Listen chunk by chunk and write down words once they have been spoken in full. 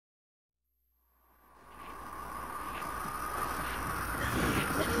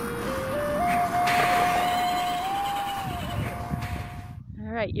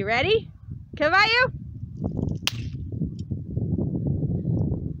right, you ready? Caballo?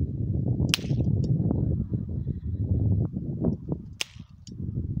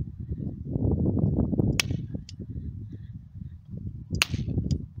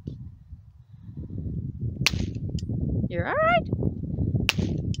 You're all right.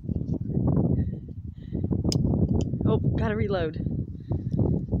 Oh, gotta reload.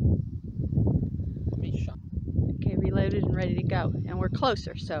 Okay, reloaded and ready to go. And we're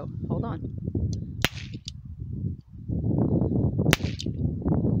closer, so hold on.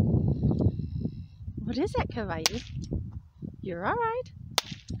 What is that, Caballo? You're all right.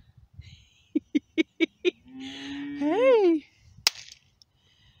 Hey.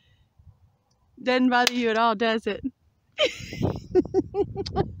 Doesn't bother you at all, does it?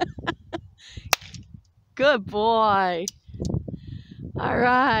 Good boy. All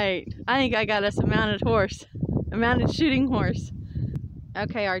right. I think I got us a mounted horse. A mounted shooting horse.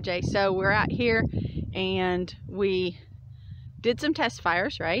 Okay, RJ, so we're out here and we did some test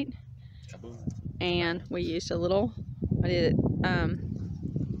fires, right? And we used a little,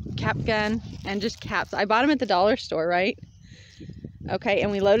 cap gun and just caps. I bought them at the dollar store, right? Okay,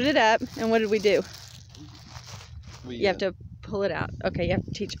 and we loaded it up, and what did we do? You have to pull it out. Okay, you have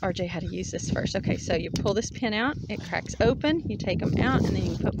to teach RJ how to use this first. Okay, so you pull this pin out, it cracks open, you take them out, and then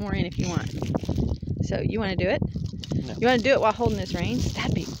you can put more in if you want. So, you want to do it? No. You want to do it while holding his reins?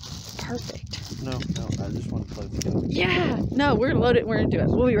 That'd be perfect. No, I just want to close it up. Yeah! No, we're going to load it, we're going to do it.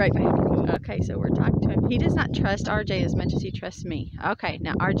 We'll be right back. Okay, so we're talking to him. He does not trust RJ as much as he trusts me. Okay,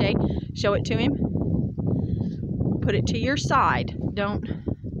 now RJ, show it to him. Put it to your side. Don't.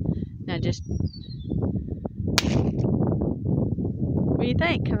 Now just. What do you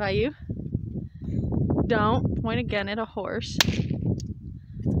think, Caballo? Don't point a gun at a horse.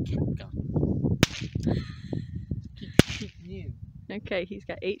 Okay, he's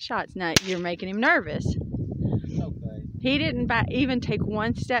got 8 shots. Now you're making him nervous. Okay. He didn't even take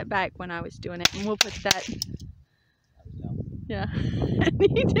one step back when I was doing it, and we'll put that. Yeah,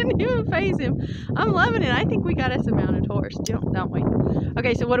 he didn't even phase him. I'm loving it. I think we got us a mounted horse, don't we?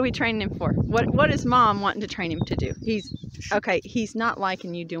 Okay, so what are we training him for? What is Mom wanting to train him to do? He's not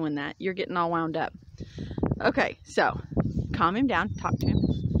liking you doing that. You're getting all wound up. Okay, so calm him down. Talk to him.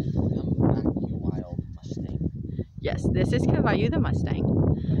 Wild Mustang. Yes, this is Caballo the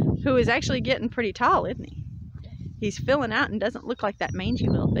Mustang, who is actually getting pretty tall, isn't he? He's filling out and doesn't look like that mangy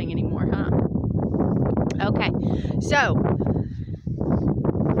little thing anymore, huh? Okay, so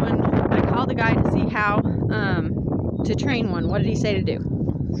when I called the guy to see how to train one, what did he say to do?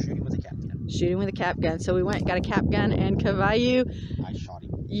 Shoot him with a cap gun. Shoot him with a cap gun. So we went and got a cap gun, and Caballo, I shot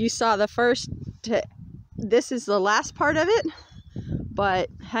him. you saw the first, this is the last part of it, but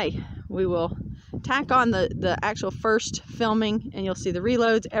hey, we will tack on the actual first filming, and you'll see the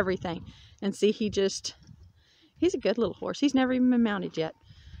reloads, everything, and see he's a good little horse. He's never even been mounted yet.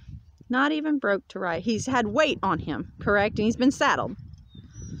 Not even broke to ride. He's had weight on him, correct? And he's been saddled.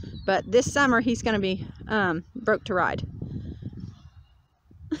 But this summer, he's going to be broke to ride.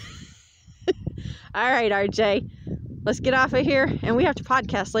 All right, RJ. Let's get off of here. And we have to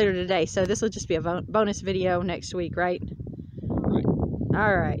podcast later today. So this will just be a bonus video next week, right? Right.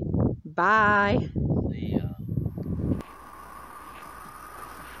 All right. Bye.